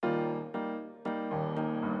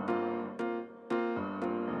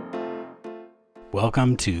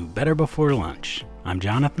Welcome to Better Before Lunch. I'm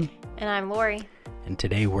Jonathan. And I'm Lori. And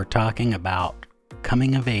today we're talking about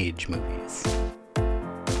coming-of-age movies.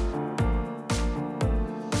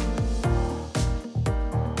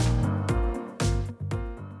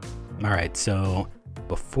 Alright, so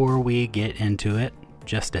before we get into it,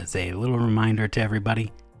 just as a little reminder to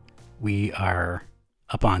everybody, we are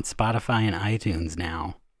up on Spotify and iTunes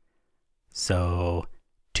now. So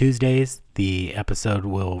Tuesdays, the episode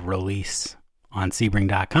will release on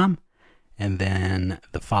Sebring.com, and then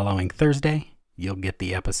the following Thursday, you'll get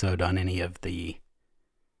the episode on any of the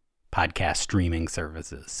podcast streaming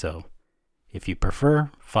services. So if you prefer,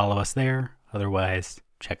 follow us there. Otherwise,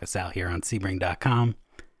 check us out here on Sebring.com.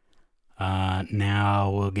 Now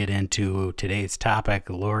we'll get into today's topic.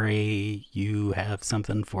 Lori, you have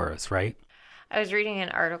something for us, right? I was reading an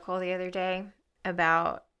article the other day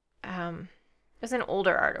about, it was an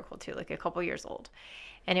older article too, like a couple years old.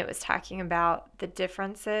 And it was talking about the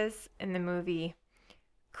differences in the movie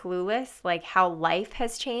Clueless, like how life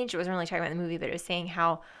has changed. It wasn't really talking about the movie, but it was saying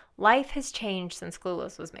how life has changed since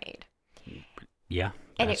Clueless was made. Yeah,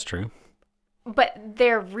 that's true. But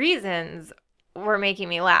their reasons were making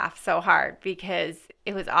me laugh so hard because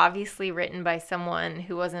it was obviously written by someone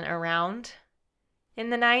who wasn't around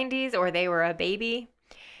in the 90s, or they were a baby.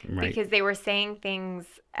 Right. Because they were saying things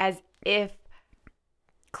as if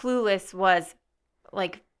Clueless was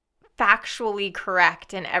like factually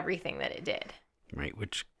correct in everything that it did. Right,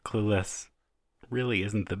 which Clueless really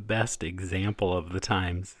isn't the best example of the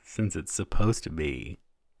times, since it's supposed to be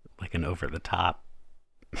like an over-the-top,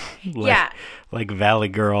 like Valley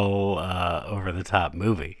Girl over-the-top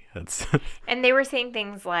movie. That's And they were saying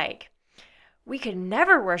things like, we could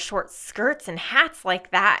never wear short skirts and hats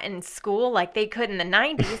like that in school like they could in the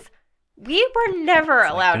 90s. We were never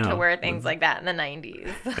allowed to wear things like that in the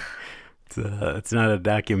 90s. It's not a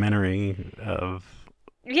documentary of...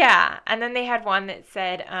 Yeah, and then they had one that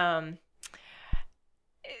said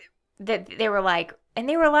that they were like, and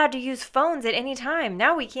they were allowed to use phones at any time.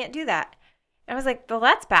 Now we can't do that. And I was like, well,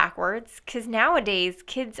 that's backwards, because nowadays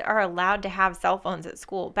kids are allowed to have cell phones at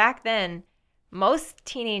school. Back then, most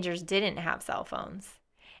teenagers didn't have cell phones.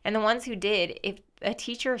 And the ones who did, if a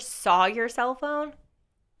teacher saw your cell phone,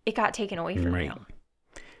 it got taken away from you.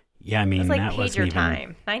 Yeah, I mean, it was like that pager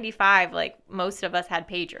time. 95, like most of us had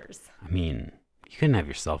pagers. I mean, you couldn't have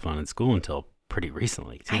your cell phone in school until pretty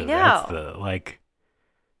recently, too. I know. That's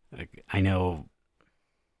the, I know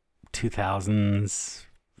 2000s,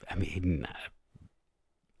 I mean,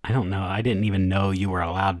 I don't know. I didn't even know you were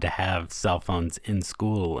allowed to have cell phones in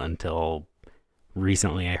school until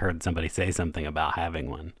recently. I heard somebody say something about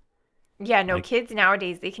having one. Yeah, no, kids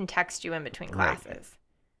nowadays, they can text you in between classes. Right.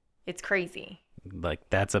 It's crazy. Like,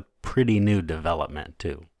 that's a pretty new development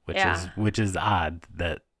too, which is odd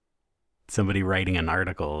that somebody writing an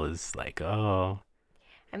article is like, oh.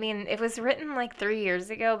 I mean, it was written like 3 years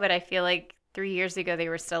ago, but I feel like 3 years ago they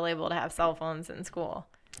were still able to have cell phones in school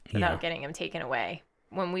without getting them taken away.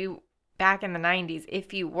 Back in the 90s,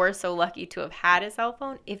 if you were so lucky to have had a cell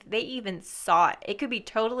phone, if they even saw it, it could be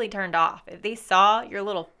totally turned off. If they saw your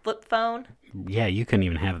little flip phone. Yeah, you couldn't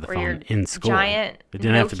even have the phone in school. Giant it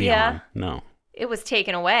didn't Nokia, have to be on. No. It was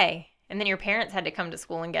taken away, and then your parents had to come to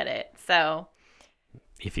school and get it. So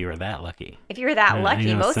if you were that lucky. I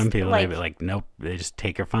know most some people they'd be like, nope, they just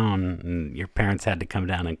take your phone, and your parents had to come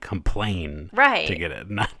down and complain to get it,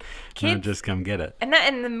 not just come get it.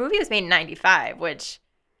 And the movie was made in 95, which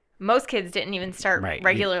most kids didn't even start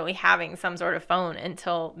regularly having some sort of phone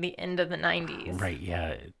until the end of the 90s. Right,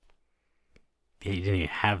 yeah. You didn't even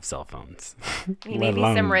have cell phones. Maybe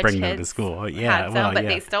some rich bring them to school. Yeah, had some, but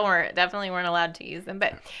they still definitely weren't allowed to use them.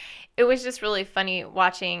 But it was just really funny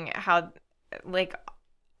watching how, like,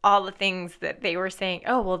 all the things that they were saying.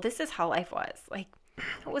 Oh, well, this is how life was. Like,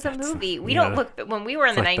 it was a movie. We don't look, when we were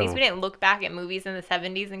in the 90s, we didn't look back at movies in the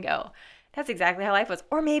 70s and go, that's exactly how life was.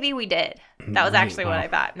 Or maybe we did. That was actually what I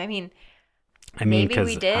thought. I mean maybe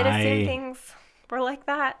we did assume things were like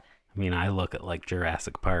that. I mean, I look at like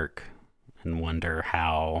Jurassic Park and wonder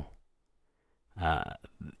how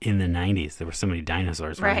in the 90s there were so many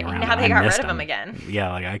dinosaurs running around. Now they got rid of them again.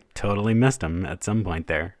 Yeah, like I totally missed them at some point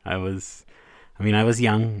there. I was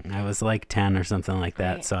young. I was like 10 or something like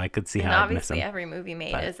that, so I could see how I'd miss them. Obviously, every movie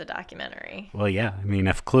made is a documentary. Well, yeah. I mean,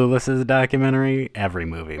 if Clueless is a documentary, every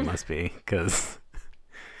movie must be, because...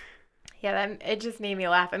 Yeah, it just made me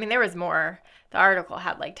laugh. I mean, there was more. The article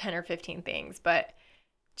had like 10 or 15 things, but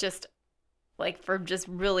just like for just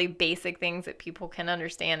really basic things that people can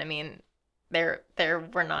understand, I mean, there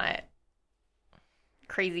were not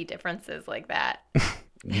crazy differences like that.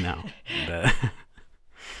 No.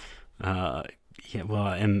 Yeah, well,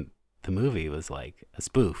 and the movie was like a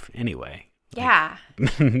spoof anyway. Yeah.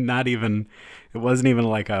 Not even, it wasn't even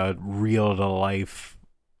like a real to life,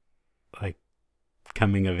 like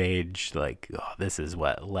coming of age, like, oh, this is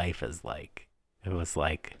what life is like. It was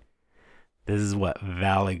like, this is what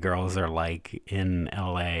Valley girls are like in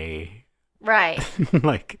LA. Right.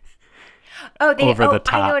 Like, over the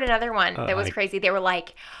top. I know another one that was crazy. They were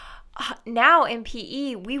like, now in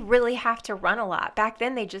PE, we really have to run a lot. Back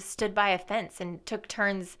then, they just stood by a fence and took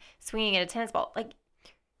turns swinging at a tennis ball. Like,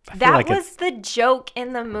 that was the joke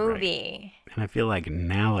in the movie. Right. And I feel like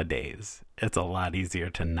nowadays, it's a lot easier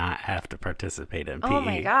to not have to participate in PE. Oh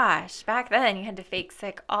my gosh. Back then, you had to fake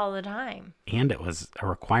sick all the time. And it was a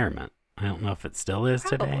requirement. I don't know if it still is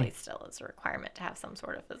today. Probably still is a requirement to have some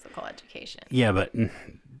sort of physical education. Yeah, but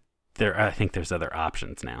I think there's other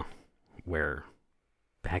options now. Where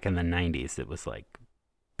back in the 90s, it was like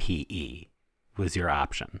PE was your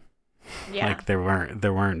option. Yeah. Like there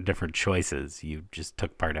weren't different choices. You just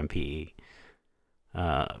took part in PE.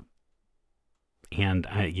 And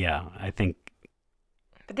I think.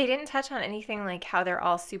 But they didn't touch on anything like how they're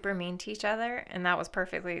all super mean to each other, and that was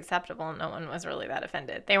perfectly acceptable, and no one was really that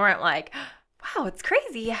offended. They weren't like, wow, it's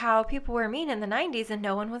crazy how people were mean in the 90s and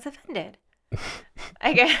no one was offended.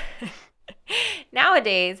 I guess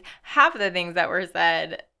nowadays, half of the things that were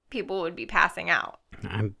said, people would be passing out.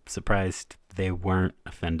 I'm surprised they weren't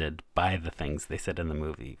offended by the things they said in the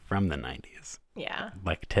movie from the 90s. Yeah.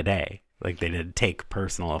 Like today. Like they didn't take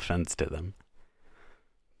personal offense to them.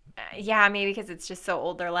 Yeah, maybe because it's just so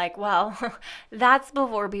old. They're like, well, that's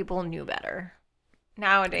before people knew better.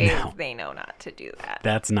 Nowadays, they know not to do that.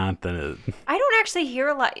 That's not the... I don't actually hear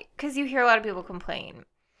a lot, because you hear a lot of people complain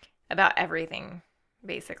about everything,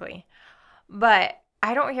 basically. But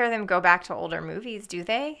I don't hear them go back to older movies, do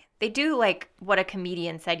they? They do, like, what a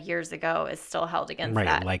comedian said years ago is still held against that.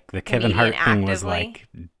 Right, like the Kevin Hart thing was like...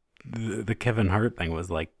 The Kevin Hart thing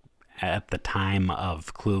was like at the time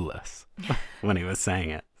of Clueless when he was saying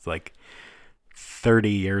it. It's like 30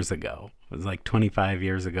 years ago. It was like 25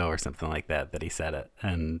 years ago or something like that he said it.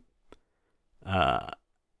 And I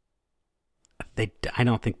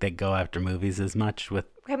don't think they go after movies as much with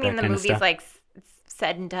I mean, the movie's like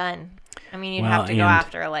said and done. I mean, you'd have to go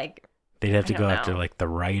after like... They'd have to go after like the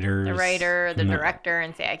writers. The writer, the director,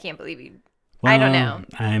 and say, I can't believe you... Well, I don't know.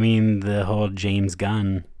 I mean, the whole James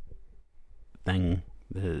Gunn thing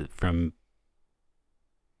from...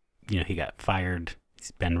 he got fired. He's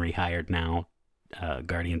been rehired now,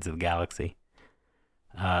 Guardians of the Galaxy.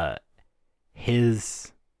 They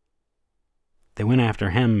went after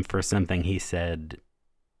him for something he said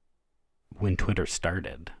when Twitter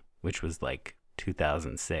started, which was like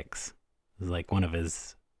 2006. It was like one of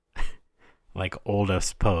his like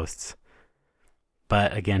oldest posts.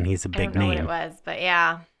 But again, he's a big name. I don't know what it was, but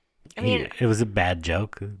yeah. I mean, it was a bad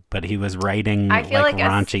joke, but he was writing I feel like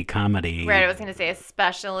raunchy comedy. Right, I was going to say,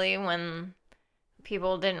 especially when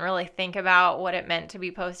people didn't really think about what it meant to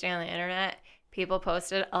be posting on the internet. People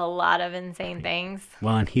posted a lot of insane things.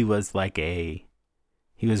 Well, and he was writing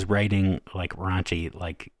like raunchy,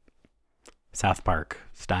 like South Park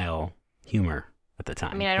style humor at the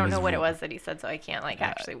time. I mean, I don't know what it was that he said, so I can't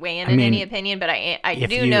actually weigh in any opinion, but I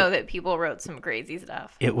do know that people wrote some crazy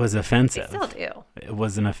stuff. It was offensive. They still do. It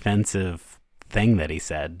was an offensive thing that he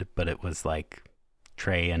said, but it was like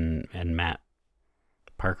Trey and Matt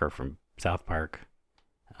Parker from South Park.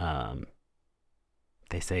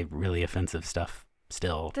 They say really offensive stuff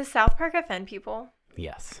still. Does South Park offend people?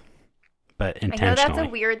 Yes. But intentionally. I know that's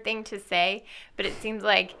a weird thing to say, but it seems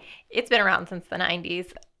like it's been around since the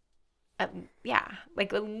 90s. Yeah,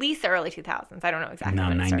 like at least the early 2000s. I don't know exactly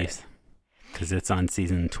when it started. 90s. Because it's on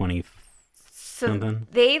season 20 something.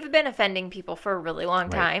 They've been offending people for a really long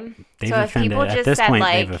time. They've offended, at this point,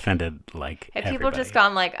 they've offended like Have everybody. People just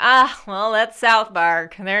gone like, well, that's South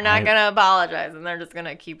Park. They're not going to apologize, and they're just going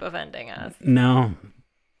to keep offending us. No.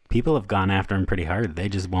 People have gone after them pretty hard. They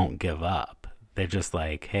just won't give up. They're just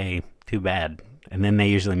like, hey, too bad. And then they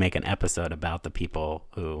usually make an episode about the people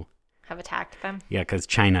who... have attacked them. Yeah, because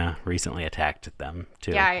China recently attacked them,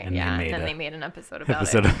 too. Yeah, and then they made an episode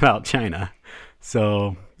about it. About China.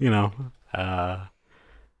 So,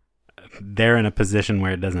 they're in a position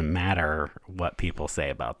where it doesn't matter what people say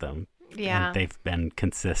about them. Yeah. And they've been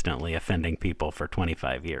consistently offending people for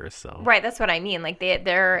 25 years. So right, that's what I mean. Like they've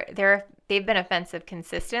been offensive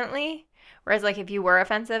consistently. Whereas like if you were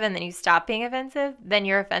offensive and then you stop being offensive, then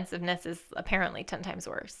your offensiveness is apparently 10 times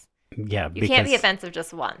worse. Yeah, you can't be offensive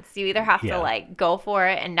just once. You either have to like go for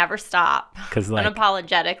it and never stop,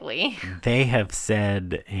 unapologetically. They have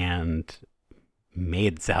said and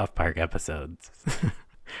made South Park episodes,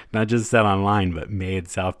 not just said online, but made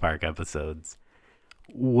South Park episodes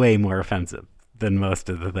way more offensive than most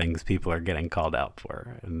of the things people are getting called out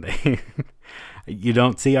for, and you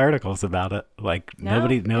don't see articles about it. Like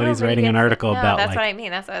nobody's writing an article about that's like, what I mean.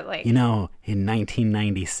 That's what like in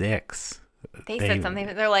 1996 they said something.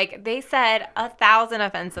 They're like they said 1,000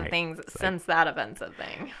 offensive things since that offensive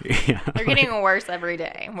thing. Yeah, they're getting worse every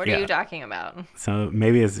day. What are you talking about? So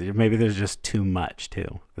maybe there's just too much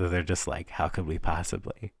too. They're just like, how could we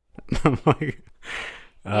possibly?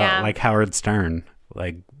 Like Howard Stern,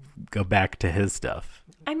 like go back to his stuff.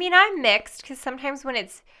 I mean, I'm mixed because sometimes when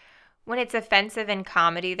it's offensive in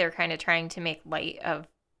comedy, they're kind of trying to make light of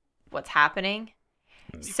what's happening.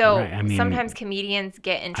 So sometimes comedians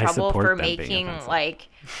get in trouble for making like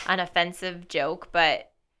an offensive joke,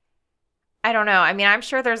 but I don't know. I mean, I'm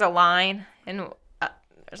sure there's a line, and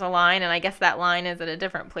I guess that line is at a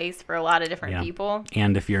different place for a lot of different people.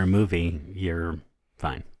 And if you're a movie, you're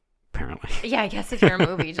fine, apparently. Yeah, I guess if you're a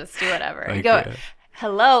movie, just do whatever. Like, you go,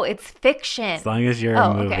 hello, it's fiction. As long as you're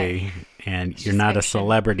a movie and you're not a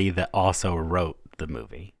celebrity that also wrote the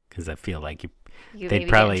movie, because I feel like they'd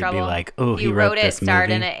probably be like, oh, he wrote this movie. Starred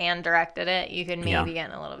in it, and directed it. You could maybe get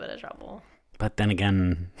in a little bit of trouble. But then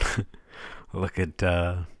again, look at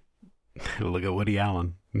Woody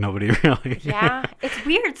Allen. Nobody really. Yeah, it's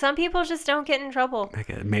weird. Some people just don't get in trouble.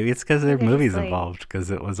 Maybe it's because there are movies involved,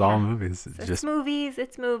 because it was all movies. It's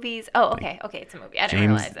movies. Oh, okay, it's a movie. I didn't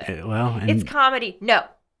realize it. It's comedy. No.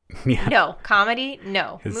 Yeah. No. Comedy?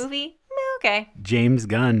 No. Movie? Okay. James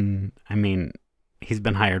Gunn, I mean, he's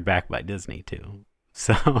been hired back by Disney too.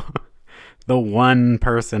 So the one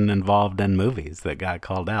person involved in movies that got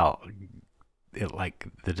called out,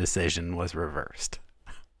 the decision was reversed.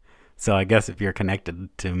 So I guess if you're connected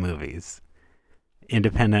to movies,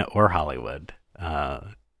 independent or Hollywood,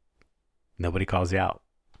 nobody calls you out.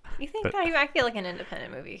 You think? I feel like an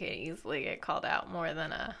independent movie could easily get called out more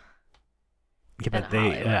than a. Yeah, but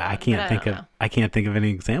I can't think of any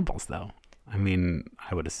examples though. I mean,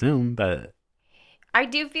 I would assume, but I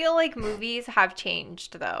do feel like movies have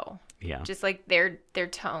changed though. Yeah. Just like their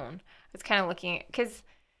tone. I was kind of looking at, because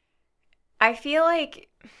I feel like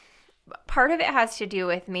part of it has to do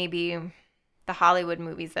with maybe the Hollywood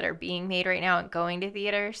movies that are being made right now and going to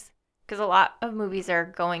theaters, because a lot of movies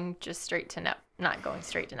are going just straight to not going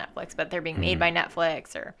straight to Netflix, but they're being made by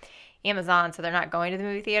Netflix or Amazon, so they're not going to the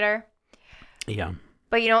movie theater. Yeah.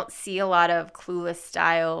 But you don't see a lot of Clueless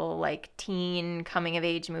style, like teen coming of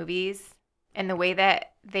age movies, and the way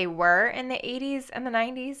that they were in the 80s and the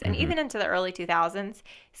 90s and even into the early 2000s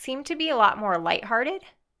seemed to be a lot more lighthearted.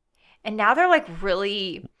 And now they're like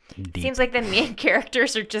really deep. Seems like the main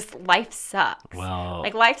characters are just life sucks. Well,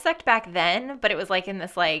 like life sucked back then, but it was like in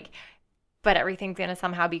this but everything's gonna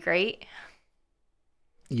somehow be great.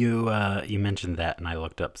 You mentioned that, and I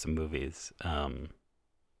looked up some movies.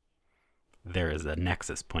 There is a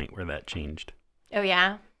nexus point where that changed. Oh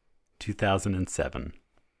yeah. 2007.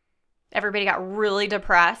 Everybody got really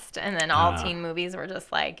depressed, and then all teen movies were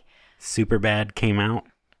just like. Superbad came out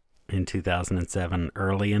in 2007,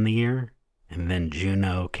 early in the year, and then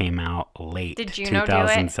Juno came out late. Did Juno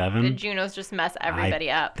 2007. do it? Did Juno's just mess everybody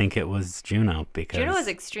up? I think it was Juno, because Juno was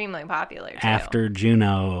extremely popular too. After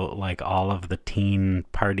Juno, like all of the teen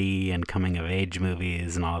party and coming of age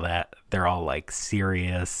movies and all that, they're all like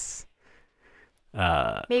serious.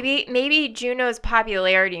 Maybe Juno's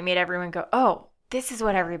popularity made everyone go, oh, this is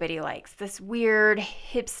what everybody likes. This weird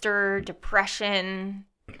hipster depression.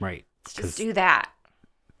 Right. Let's just do that.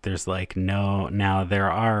 There's like now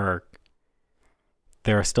there are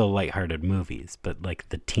still lighthearted movies, but like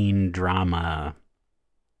the teen drama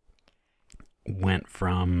went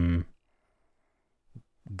from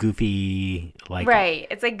goofy, like right,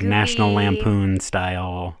 it's like goofy, National Lampoon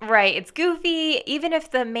style. Right, it's goofy. Even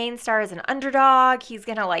if the main star is an underdog, he's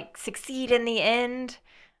gonna like succeed in the end.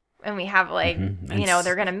 And we have like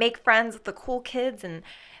they're gonna make friends with the cool kids, and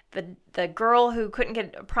the girl who couldn't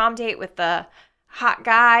get a prom date with the hot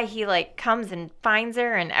guy, he like comes and finds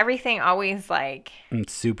her, and everything always like. And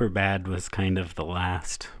Superbad was kind of the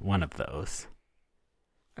last one of those.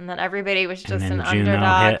 And then everybody was just an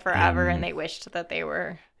underdog forever, and they wished that they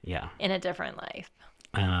were in a different life.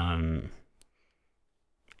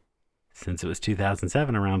 Since it was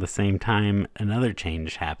 2007, around the same time, another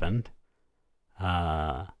change happened.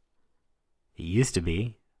 It used to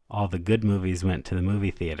be all the good movies went to the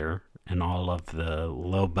movie theater, and all of the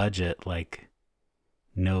low budget, like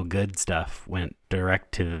no good stuff went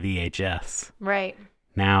direct to VHS. Right.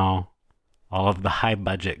 Now all of the high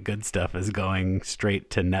budget good stuff is going straight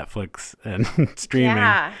to Netflix and streaming.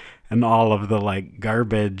 Yeah. And all of the like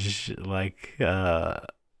garbage, like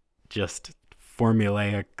just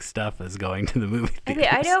formulaic stuff is going to the movie theaters.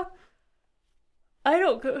 Okay, I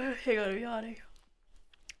don't go. Hang on, I'm yawning.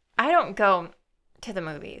 I don't go to the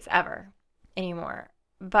movies ever anymore.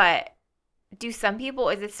 But do some people?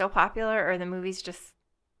 Is it still popular, or are the movies just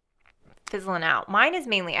fizzling out? Mine is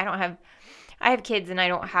mainly I have kids and I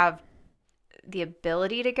don't have the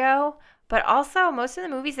ability to go. But also, most of the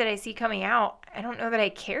movies that I see coming out, I don't know that I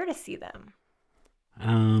care to see them.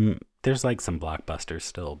 There's like some blockbusters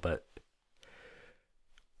still, but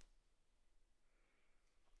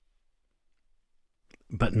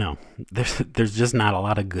no, there's just not a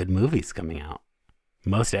lot of good movies coming out.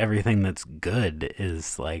 Most everything that's good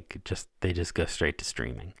is like they just go straight to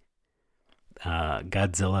streaming.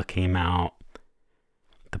 Godzilla came out,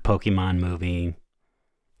 the Pokemon movie.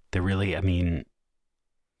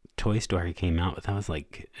 Toy Story came out, but that was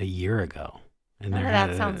like a year ago. And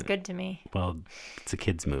That sounds good to me. Well, it's a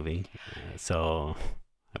kids movie, so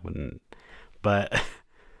I wouldn't. But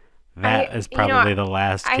that is probably the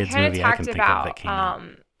last kids movie I can think of that came out.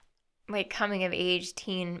 Like coming of age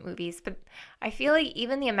teen movies, but I feel like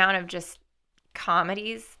even the amount of just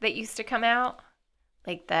comedies that used to come out,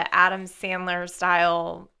 like the Adam Sandler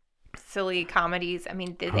style silly comedies. I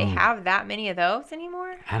mean, do they have that many of those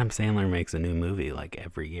anymore? Adam Sandler makes a new movie like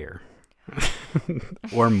every year.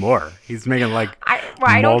 Or more. He's making like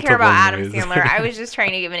I don't care about Adam Sandler. I was just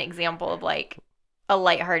trying to give an example of like a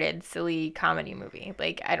lighthearted, silly comedy movie.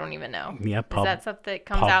 Like, I don't even know. Yeah, is that stuff that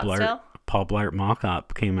comes out still? Paul Blart Mall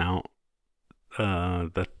Cop came out.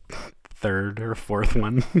 The third or fourth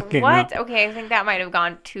one came out. Okay, I think that might have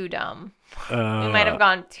gone too dumb. We might have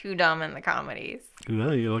gone too dumb in the comedies.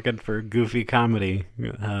 Well, you're looking for goofy comedy.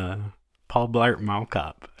 Paul Blart Mall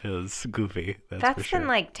Cop is goofy. That's for sure. Been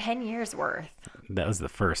like 10 years worth. That was the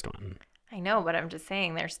first one. I know, but I'm just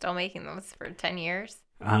saying they're still making those for 10 years.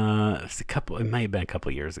 It might have been a couple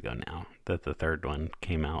years ago now that the third one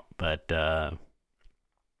came out, but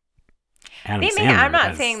I'm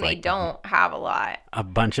not saying they don't have a lot. A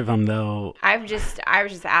bunch of them, though. I was just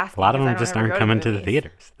asking. A lot of them just aren't coming to the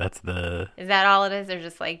theaters. Is that all it is? They're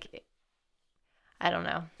just like, I don't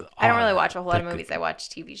know. I don't really watch a whole lot of movies. I watch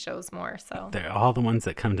TV shows more. So they're all the ones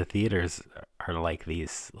that come to theaters are like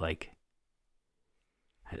these, like,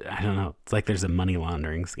 I don't know. It's like there's a money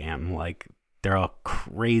laundering scam. Like, they're all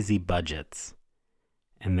crazy budgets,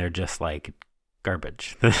 and they're just like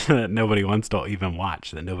garbage that nobody wants to even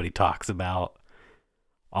watch, that nobody talks about.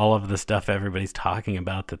 All of the stuff everybody's talking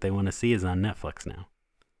about that they want to see is on Netflix now.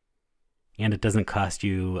 And it doesn't cost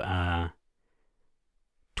you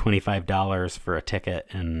 $25 for a ticket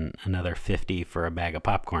and another $50 for a bag of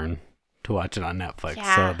popcorn to watch it on Netflix.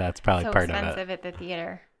 Yeah, so that's probably part of it. So expensive at the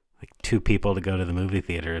theater. Like 2 people to go to the movie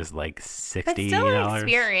theater is like $60. But still an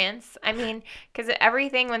experience. I mean, because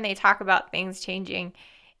everything, when they talk about things changing,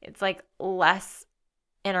 it's like less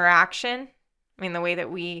interaction. I mean, the way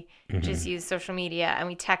that we just use social media and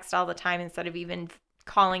we text all the time instead of even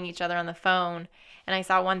calling each other on the phone. And I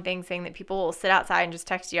saw one thing saying that people will sit outside and just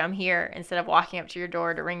text you, "I'm here," instead of walking up to your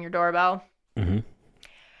door to ring your doorbell. Mm-hmm.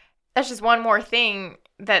 That's just one more thing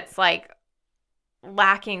that's like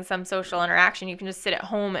lacking some social interaction. You can just sit at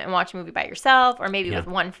home and watch a movie by yourself, or maybe with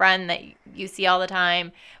one friend that you see all the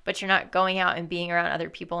time, but you're not going out and being around other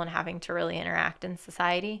people and having to really interact in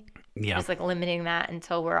society. Yeah. Just like limiting that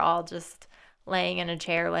until we're all just laying in a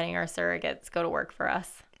chair, letting our surrogates go to work for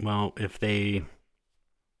us. Well, if they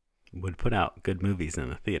would put out good movies in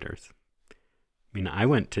the theaters. I mean, I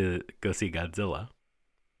went to go see Godzilla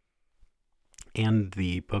and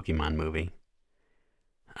the Pokemon movie.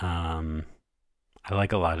 I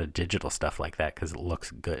like a lot of digital stuff like that because it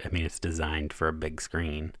looks good. I mean, it's designed for a big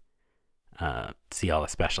screen. See all the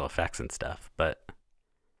special effects and stuff, but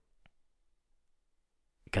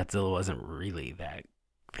Godzilla wasn't really that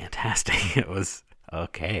fantastic. It was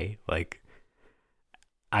okay. Like,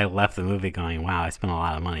 I left the movie going, wow, I spent a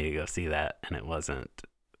lot of money to go see that, and it wasn't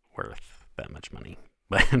worth that much money.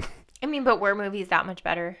 But I mean, but were movies that much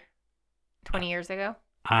better 20 years ago?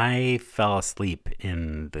 I fell asleep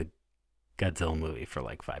in the Godzilla movie for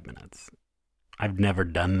like 5 minutes. I've never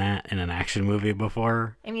done that in an action movie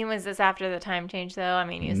before. I mean, was this after the time change, though? I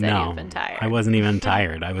mean, you said you've been tired. I wasn't even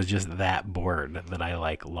tired. I was just that bored that I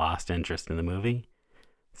like lost interest in the movie.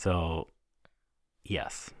 So,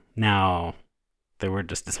 yes. Now, there were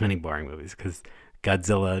just as many boring movies because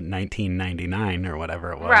Godzilla 1999 or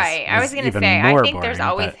whatever it was. Right. I was going to say, I think there's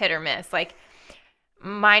always hit or miss. Like,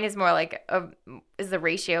 mine is more like, is the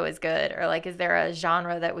ratio is good? Or like, is there a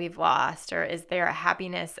genre that we've lost? Or is there a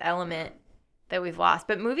happiness element that we've lost?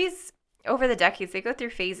 But movies over the decades, they go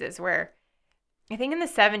through phases where I think in the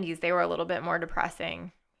 70s, they were a little bit more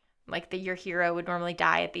depressing. Like your hero would normally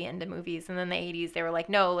die at the end of movies. And then the 80s, they were like,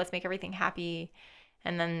 no, let's make everything happy.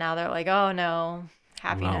 And then now they're like, oh no,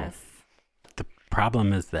 happiness. Well, the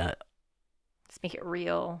problem is that Let's make it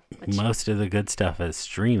real. most of the good stuff is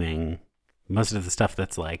streaming. Most of the stuff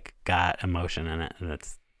that's like got emotion in it, and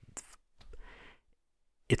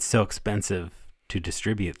it's so expensive to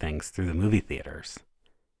distribute things through the movie theaters.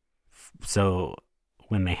 So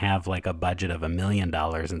when they have like a budget of $1 million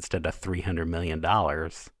instead of $300 million,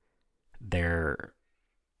 they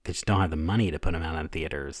just don't have the money to put them out in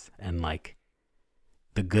theaters. And like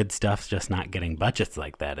the good stuff's just not getting budgets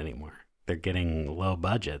like that anymore. They're getting low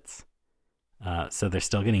budgets. So they're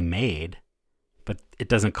still getting made, but it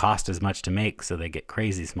doesn't cost as much to make. So they get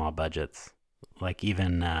crazy small budgets, like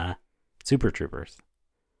even Super Troopers.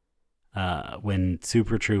 When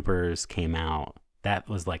Super Troopers came out, that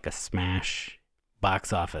was like a smash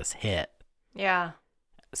box office hit. Yeah.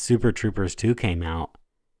 Super Troopers 2 came out,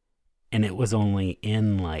 and it was only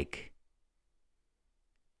in like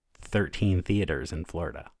 13 theaters in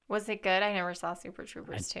Florida. Was it good? I never saw Super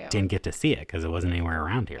Troopers 2. Didn't get to see it because it wasn't anywhere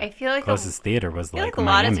around here. I feel like closest theater was like a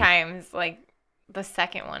Miami. lot of times, like the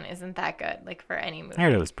second one isn't that good, like for any movie. I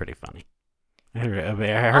heard it was pretty funny. I heard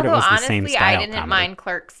Although, it was the same honestly, style I didn't comedy. mind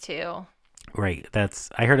Clerks 2. Right.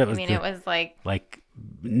 I heard it was. it was like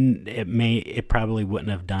it probably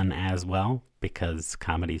wouldn't have done as well because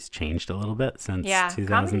comedy's changed a little bit since 2003.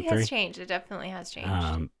 Comedy has changed. It definitely has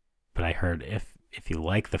changed. But I heard if you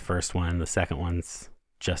like the first one, the second one's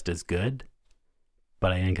just as good.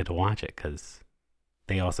 But I didn't get to watch it because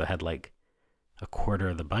they also had like a quarter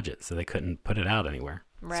of the budget, so they couldn't put it out anywhere.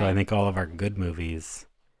 Right. So I think all of our good movies,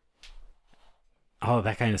 all of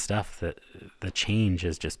that kind of stuff, that the change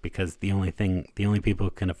is just because the only people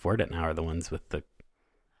who can afford it now are the ones with the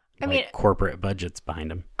corporate budgets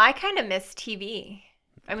behind them. I kind of miss TV.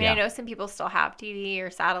 I mean, Yeah. I know some people still have TV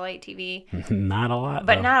or satellite TV. Not a lot,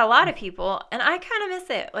 But though. not a lot of people. And I kind of miss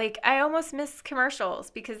it. Like, I almost miss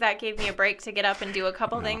commercials because that gave me a break to get up and do a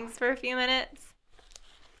couple things for a few minutes.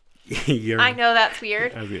 I know that's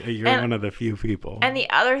weird. You're one of the few people. And the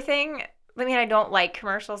other thing, I mean, I don't like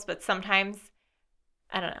commercials, but sometimes,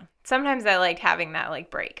 I don't know. Sometimes I liked having that,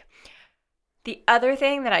 like, break. The other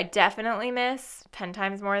thing that I definitely miss 10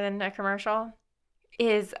 times more than a commercial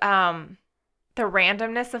is the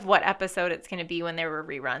randomness of what episode it's going to be when there were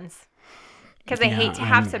reruns. Because I hate to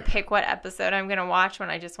have to pick what episode I'm going to watch when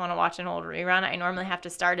I just want to watch an old rerun. I normally have to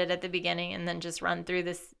start it at the beginning and then just run through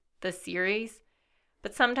the series.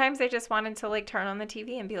 But sometimes I just wanted to like turn on the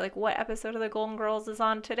TV and be like, what episode of the Golden Girls is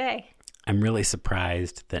on today? I'm really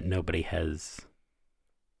surprised that nobody has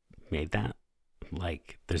made that.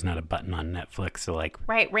 Like, there's not a button on Netflix to like...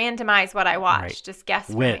 Right, randomize what I watch. Right. Just guess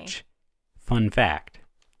for me. Which, fun fact,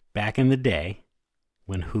 back in the day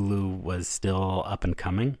when Hulu was still up and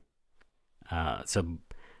coming, so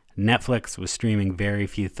Netflix was streaming very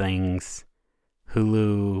few things.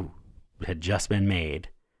 Hulu had just been made.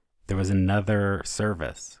 There was another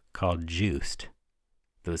service called Juiced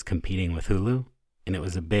that was competing with Hulu, and it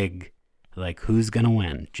was a big, like, who's going to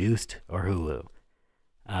win, Juiced or Hulu?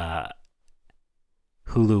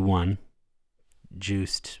 Hulu won.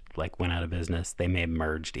 Juiced, like, went out of business. They may have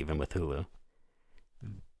merged even with Hulu.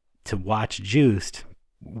 To watch Juiced,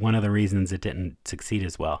 one of the reasons it didn't succeed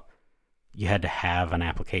as well, you had to have an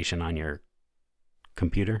application on your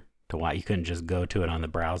computer to watch. You couldn't just go to it on the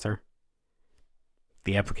browser.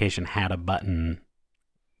 The application had a button.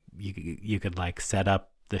 You could like set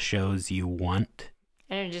up the shows you want,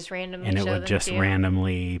 and it just randomly and it would just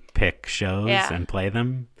randomly pick shows and play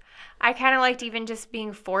them. I kind of liked even just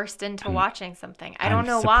being forced into watching something. I don't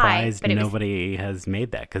know why, but nobody has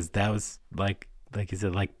made that because that was like you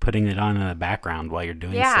said, like putting it on in the background while you're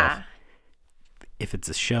doing stuff. If it's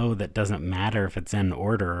a show that doesn't matter if it's in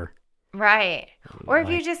order. Right. Or if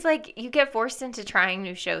you just like, you get forced into trying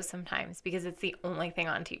new shows sometimes because it's the only thing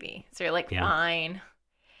on TV. So you're like, fine.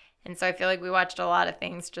 And so I feel like we watched a lot of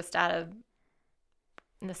things just out of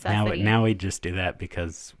necessity. Now we just do that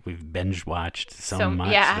because we've binge watched so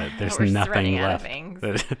much that there's we're nothing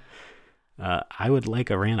left. I would like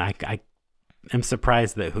a random. I am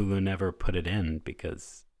surprised that Hulu never put it in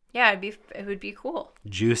because it would be cool.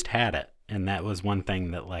 Juiced had it, and that was one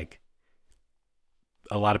thing that like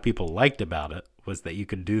a lot of people liked about it was that you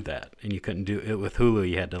could do that, and you couldn't do it with Hulu.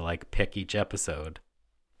 You had to like pick each episode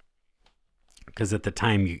because at the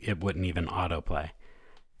time it wouldn't even autoplay.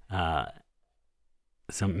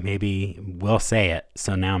 So maybe we'll say it.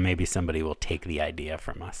 So now maybe somebody will take the idea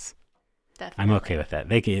from us. Definitely. I'm okay with that.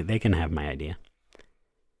 They can have my idea.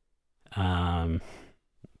 All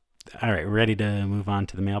right, ready to move on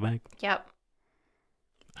to the mailbag? Yep.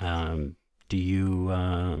 Do you?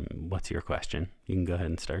 What's your question? You can go ahead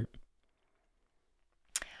and start.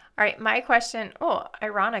 All right, my question. Oh,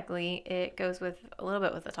 ironically, it goes with a little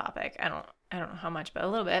bit with the topic. I don't know how much, but a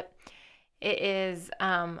little bit. It is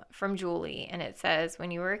from Julie, and it says,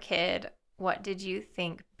 "When you were a kid, what did you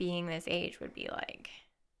think being this age would be like?"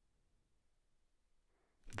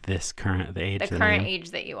 The age. The current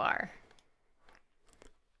age that you are.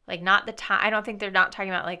 Like not the time. I don't think they're not talking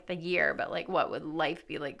about like the year, but like what would life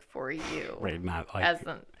be like for you? Right, not like as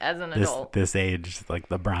an adult. This age, like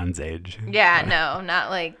the Bronze Age. Yeah, no, not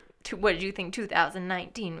like what did you think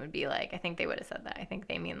 2019 would be like? I think they would have said that. I think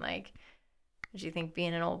they mean like, what do you think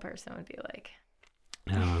being an old person would be like?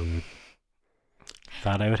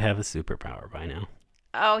 Thought I would have a superpower by now.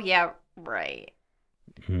 Oh yeah, right.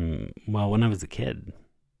 Well, when I was a kid.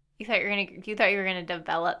 You thought you were gonna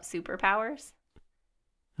develop superpowers?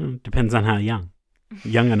 Depends on how young.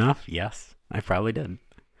 Young enough, yes, I probably did.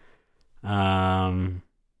 I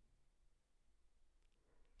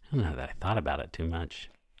don't know that I thought about it too much.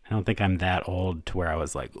 I don't think I'm that old to where I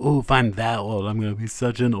was like, oh, if I'm that old, I'm going to be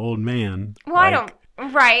such an old man. Well, I don't,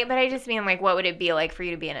 right, but I just mean like, what would it be like for you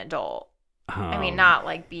to be an adult? I mean, not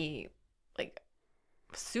like be like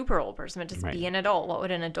a super old person, but just be an adult. What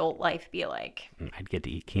would an adult life be like? I'd get to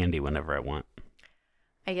eat candy whenever I want.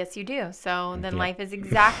 I guess you do. So then life is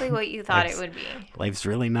exactly what you thought it would be. Life's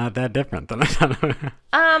really not that different than I thought.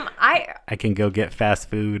 I can go get fast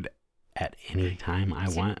food at any time I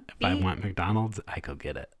want. If I want McDonald's, I go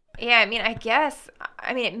get it. Yeah, I mean,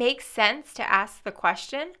 it makes sense to ask the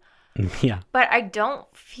question. Yeah. But I don't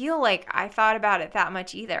feel like I thought about it that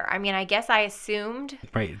much either. I mean, I guess I assumed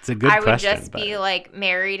it's a good question. I would just be like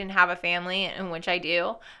married and have a family, in which I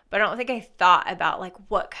do. But I don't think I thought about like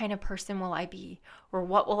what kind of person will I be or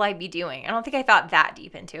what will I be doing. I don't think I thought that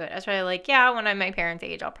deep into it. I was probably like, yeah, when I'm my parents'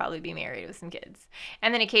 age, I'll probably be married with some kids.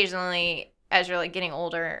 And then occasionally, as you're like getting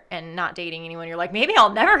older and not dating anyone, you're like, maybe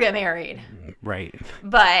I'll never get married. Right.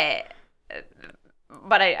 But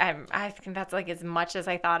I think that's like as much as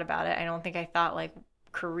I thought about it. I don't think I thought like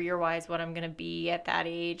career-wise what I'm going to be at that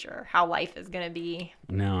age or how life is going to be.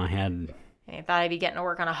 No, I thought I'd be getting to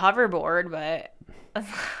work on a hoverboard, but...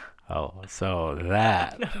 Oh, so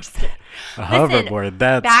that... No, I'm just kidding. A hoverboard,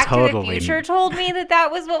 that's Back totally... to the Future told me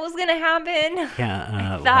that was what was going to happen.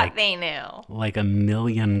 Yeah. I thought they knew. Like a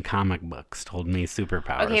million comic books told me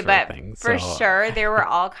superpowers were things. For sure, there were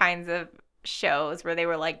all kinds of shows where they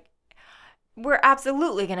were like, we're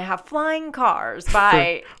absolutely going to have flying cars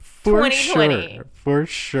by 2020. For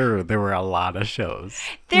sure. There were a lot of shows.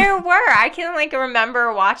 There were. I can like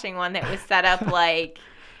remember watching one that was set up like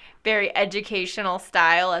very educational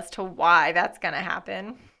style as to why that's going to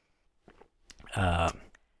happen. I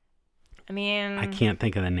mean, I can't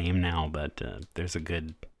think of the name now, but there's a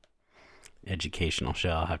good educational show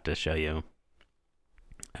I'll have to show you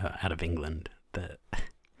out of England.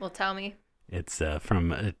 Well, tell me. It's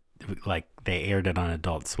from... like they aired it on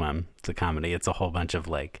Adult Swim. It's a comedy. It's a whole bunch of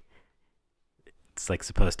like, it's like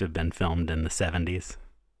supposed to have been filmed in the 70s.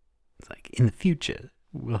 It's like, in the future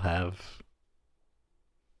we'll have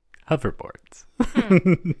hoverboards.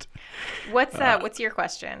 What's your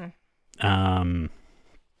question?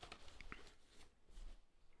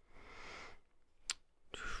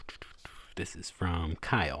 This is from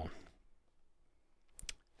Kyle.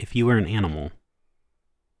 If you were an animal,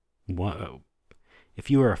 if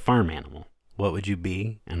you were a farm animal, what would you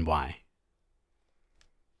be and why?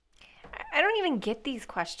 I don't even get these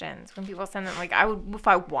questions when people send them. Like, I would, if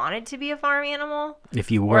I wanted to be a farm animal. If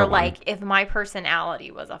you were or like one. If my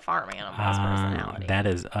personality was a farm animal's personality. That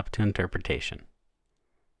is up to interpretation.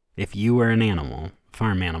 If you were an animal,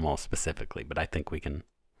 farm animal specifically, but I think we can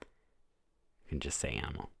just say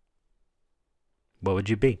animal. What would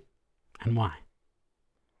you be and why?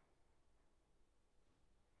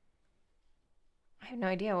 I have no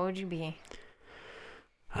idea. What would you be?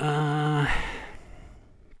 Well,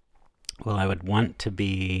 I would want to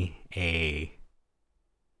be a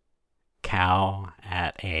cow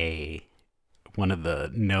at one of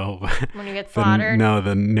the when you get slaughtered.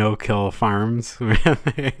 The no-kill farms. So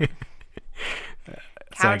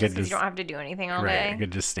cow just because you don't have to do anything all day. I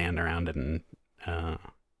could just stand around and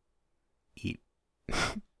eat,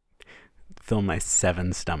 fill my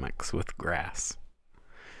 7 stomachs with grass.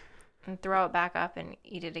 And throw it back up and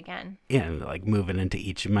eat it again. Yeah, like move it into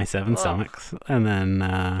each of my 7 stomachs. And then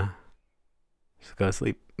just go to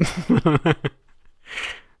sleep.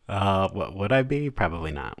 What would I be?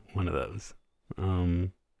 Probably not one of those.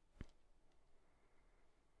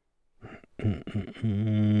 If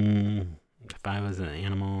I was an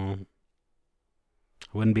animal,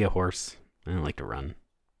 I wouldn't be a horse. I don't like to run.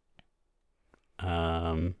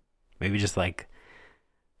 Maybe just like...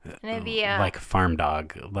 like a farm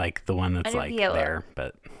dog, like the one that's like there,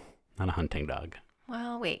 but not a hunting dog.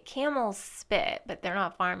 Well, wait. Camels spit, but they're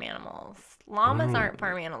not farm animals. Llamas Oh. aren't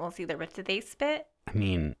farm animals either, but do they spit? I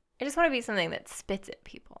mean, I just want to be something that spits at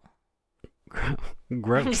people.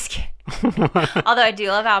 gross. I'm just kidding. Although I do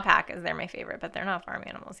love alpacas. They're my favorite, but they're not farm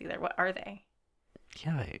animals either. What are they?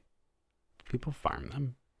 Yeah, people farm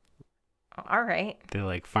them. Oh, all right. They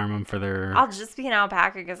like farm them for their... I'll just be an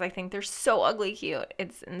alpaca because I think they're so ugly cute.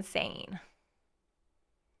 It's insane.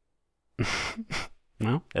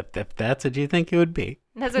 Well, if that's what you think it would be.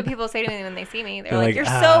 That's what people say to me when they see me. They're They're like, like, "You're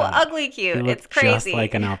so ugly cute." You look It's crazy. just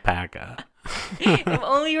like an alpaca. If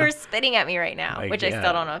only you were spitting at me right now, Like, which I yeah.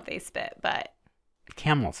 still don't know if they spit, but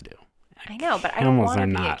Camels do. I know, but I don't Camels want are to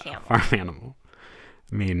be a not camel. a farm animal.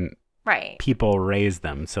 I mean, Right. people raise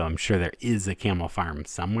them, so I'm sure there is a camel farm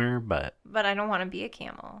somewhere, but But I don't want to be a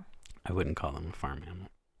camel. I wouldn't call them a farm animal.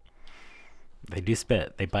 They do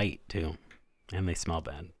spit. They bite, too. And they smell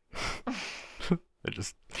bad. They're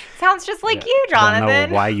just... Sounds just like you, I don't Jonathan.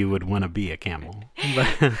 know why you would want to be a camel.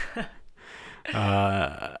 But,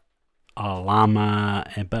 a llama,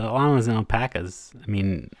 but llamas and alpacas, I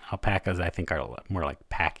mean, alpacas I think are more like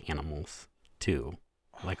pack animals, too.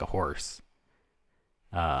 Like a horse.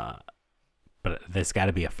 But there's got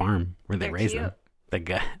to be a farm where they They're raise cute.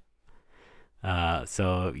 them.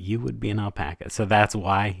 So you would be an alpaca. So that's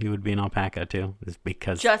why you would be an alpaca too, is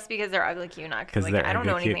because Just because they're ugly cute, not because 'Cause like, they're I don't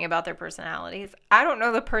know ugly cute. anything about their personalities. I don't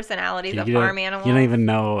know the personalities of you don't- farm animals. You don't even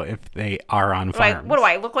know if they are on farms. What do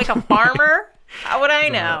I look like a farmer? How would I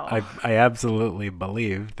So know? I absolutely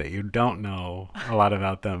believe that you don't know a lot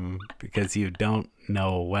about them because you don't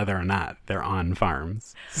know whether or not they're on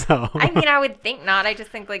farms. So I mean, I would think not. I just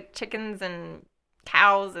think like chickens and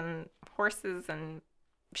cows and horses and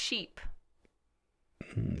sheep.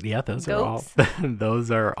 yeah, those Goats. are all those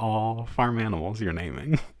are all farm animals you're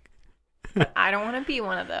naming. I don't want to be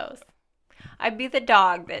one of those. I'd be the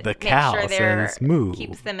dog that The makes cow sure they're says moo.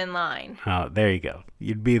 keeps them in line. Oh, there you go.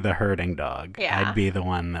 You'd be the herding dog. Yeah. I'd be the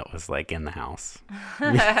one that was like in the house.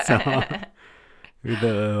 So you're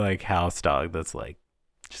the like house dog that's like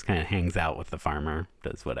just kind of hangs out with the farmer,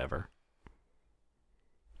 does whatever.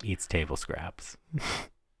 Eats table scraps.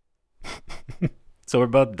 So we're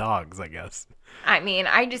both dogs, I guess. I mean,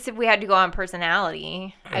 if we had to go on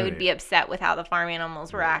personality, I would Right. be upset with how the farm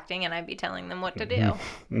animals were acting, and I'd be telling them what to do.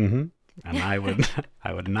 Mm-hmm. And I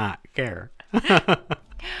would not care.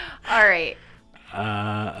 All right,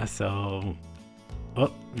 So,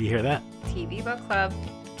 oh, you hear that? TV book club.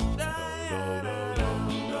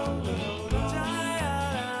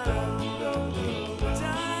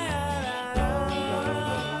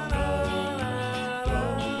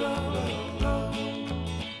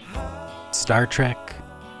 Star Trek,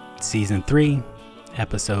 Season 3,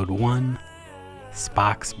 Episode 1,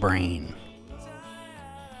 Spock's Brain.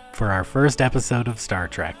 For our first episode of Star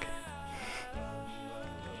Trek,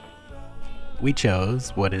 we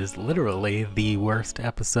chose what is literally the worst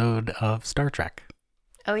episode of Star Trek.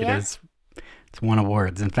 Oh yeah, It's won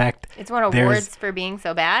awards. In fact, it's won there's- awards for being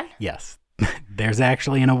so bad. yes, there's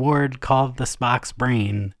actually an award called the Spock's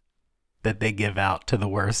Brain that they give out to the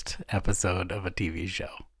worst episode of a TV show.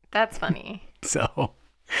 That's funny. So,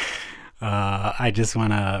 I just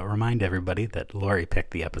want to remind everybody that Lori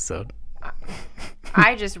picked the episode.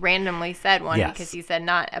 I just randomly said one Yes. because you said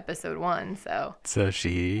not episode 1. So So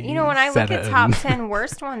she, you know, when I said look at it top in- 10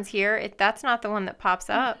 worst ones here, that's not the one that pops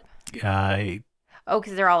up. Oh,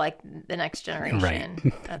 because they're all like the next generation.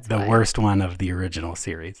 Right. That's the why. worst one of the original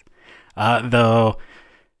series. Though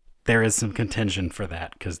there is some contention for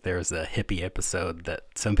that because there's a hippie episode that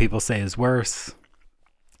some people say is worse.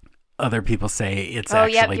 Other people say it's Oh,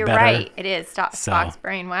 actually yep, you're better. right. It is So- Spock's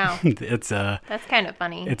brain. Wow. That's kind of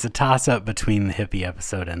funny. It's a toss up between the hippie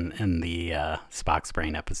episode and the Spock's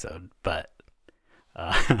Brain episode, but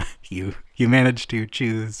you managed to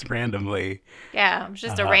choose randomly. Yeah, it was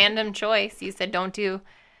just a random choice. You said don't do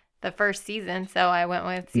the first season, so I went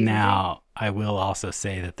with season Now, I will also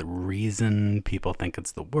say that the reason people think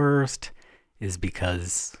it's the worst is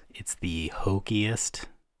because it's the hokiest.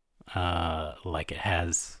 Like it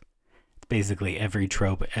has basically every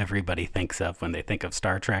trope everybody thinks of when they think of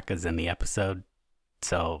Star Trek is in the episode.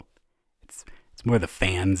 So it's more the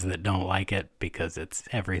fans that don't like it because it's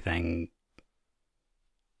everything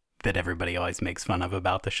that everybody always makes fun of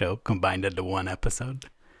about the show combined into one episode.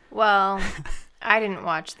 Well, I didn't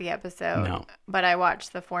watch the episode, No. but I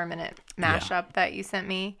watched the 4-minute mashup that you sent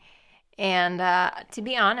me. And to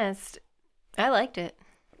be honest, I liked it.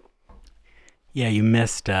 Yeah, you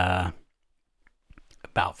missed about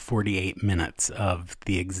 48 minutes of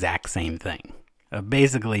the exact same thing.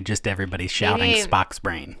 Basically just everybody shouting Maybe- Spock's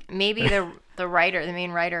brain. Maybe the the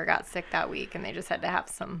main writer got sick that week and they just had to have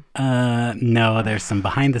some. No, there's some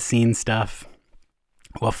behind the scenes stuff.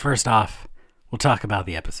 Well, first off, we'll talk about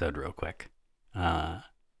the episode real quick. And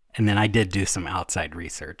then I did do some outside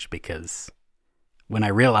research because when I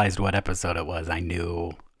realized what episode it was, I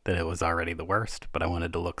knew that it was already the worst, but I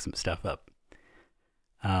wanted to look some stuff up.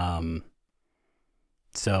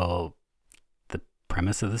 So the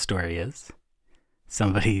premise of the story is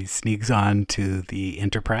somebody sneaks on to the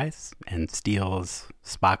Enterprise and steals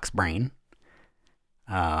Spock's brain.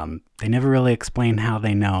 They never really explain how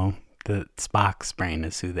they know that Spock's brain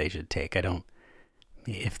is who they should take.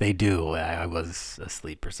 If they do, I was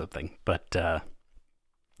asleep or something. But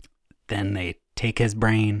then they take his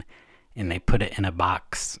brain and they put it in a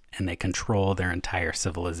box and they control their entire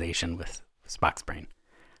civilization with Spock's brain.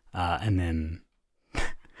 And then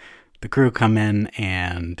the crew come in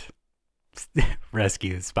and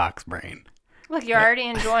rescue Spock's brain. Look, you're already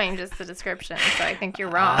enjoying just the description, so I think you're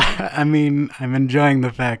wrong. I mean, I'm enjoying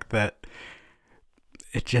the fact that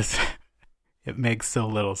it makes so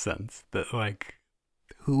little sense that, like,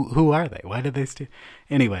 who are they? Why did they steal?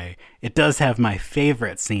 Anyway, it does have my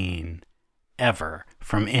favorite scene ever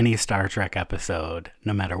from any Star Trek episode,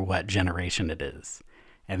 no matter what generation it is.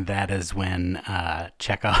 And that is when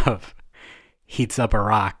Chekhov heats up a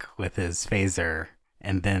rock with his phaser,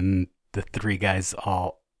 and then the three guys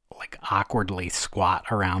all like awkwardly squat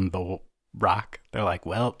around the rock. They're like,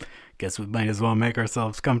 well, guess we might as well make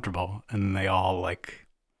ourselves comfortable. And they all like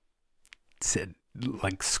sit,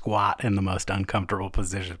 like squat in the most uncomfortable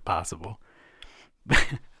position possible.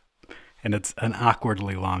 And it's an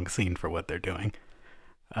awkwardly long scene for what they're doing.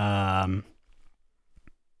 Anyway,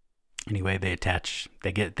 they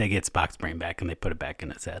get Spock's brain back and they put it back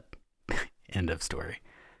in his head. End of story.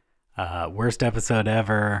 Worst episode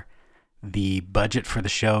ever. The budget for the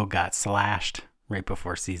show got slashed right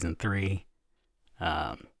before season 3.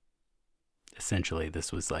 Essentially,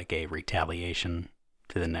 this was like a retaliation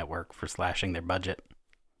to the network for slashing their budget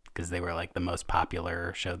because they were like the most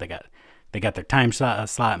popular show. They got their time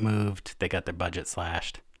slot moved. They got their budget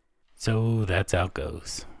slashed. So that's how it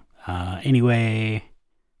goes. Anyway,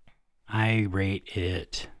 I rate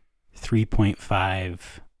it 3.5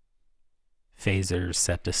 phasers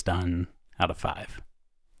set to stun out of 5.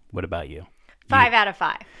 What about you? 5 out of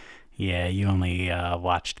 5. Yeah, you only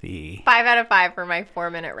watched the 5 out of 5 for my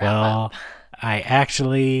 4-minute wrap up. I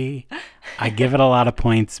give it a lot of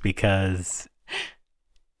points because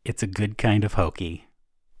it's a good kind of hokey.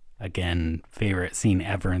 Again, favorite scene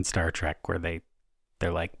ever in Star Trek where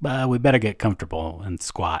they're like, we better get comfortable and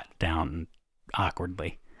squat down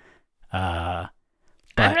awkwardly. But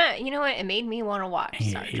I'm not, you know what? It made me want to watch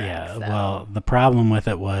Star Trek. Yeah, so. Well, the problem with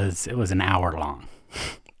it was an hour long.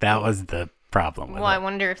 That was the problem with it. Well, I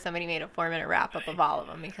wonder if somebody made a 4-minute wrap up of all of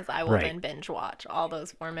them because I will then binge watch all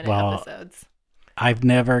those 4-minute episodes. I've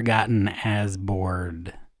never gotten as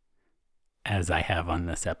bored as I have on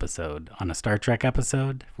this episode, on a Star Trek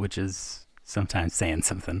episode, which is sometimes saying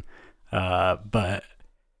something. But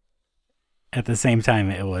at the same time,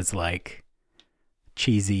 it was like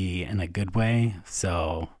cheesy in a good way.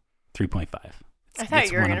 So 3.5. I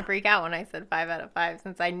thought you were going to freak out when I said 5 out of 5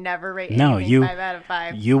 since I never rate anything 5 out of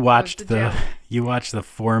 5. You watched the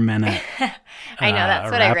 4-minute I know,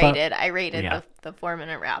 that's what I rated. I rated the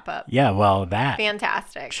 4-minute wrap up. Yeah, well, that.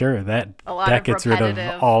 Fantastic. Sure, that gets rid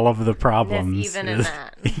of all of the problems. Even in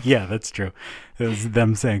that. Yeah, that's true. It was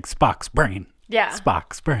them saying Spock's brain. Yeah.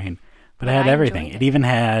 Spock's brain. But it had everything. It even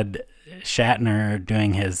had Shatner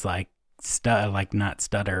doing his like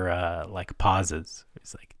pauses.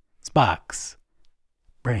 It's like Spock's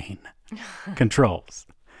brain controls.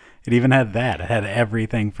 It even had that. It had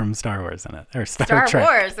everything from Star Wars in it. Or Star Trek.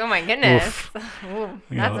 Wars. Oh my goodness. Ooh,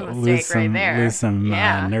 that's a mistake right there. Lose some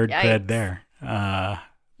nerd cred there.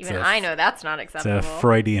 Even I know that's not acceptable. It's a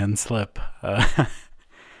Freudian slip.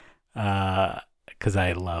 Because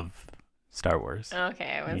I love Star Wars.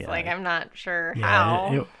 Okay, I was like, I'm not sure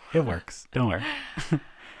how. It works. Don't worry.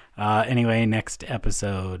 Anyway, next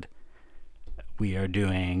episode, we are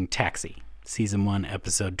doing Taxi. Season 1,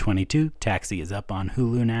 episode 22. Taxi is up on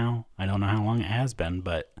Hulu now. I don't know how long it has been,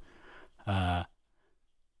 but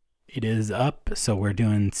it is up. So we're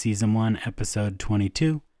doing season 1, episode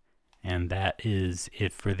 22. And that is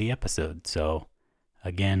it for the episode. So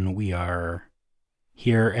again, we are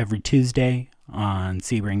here every Tuesday on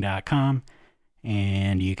Sebring.com.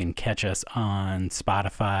 And you can catch us on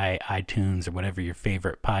Spotify, iTunes, or whatever your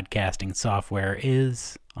favorite podcasting software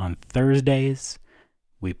is. On Thursdays,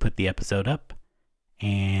 we put the episode up,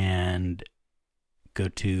 and go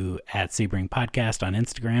to @Sebring Podcast on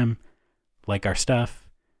Instagram, like our stuff.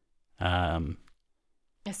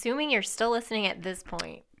 Assuming you're still listening at this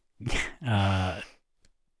point.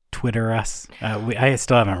 Twitter us. I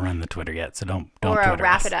still haven't run the Twitter yet, so don't or Twitter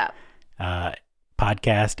wrap us. it up.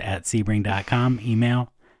 Podcast@sebring.com,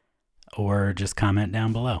 email, or just comment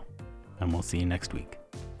down below. And we'll see you next week.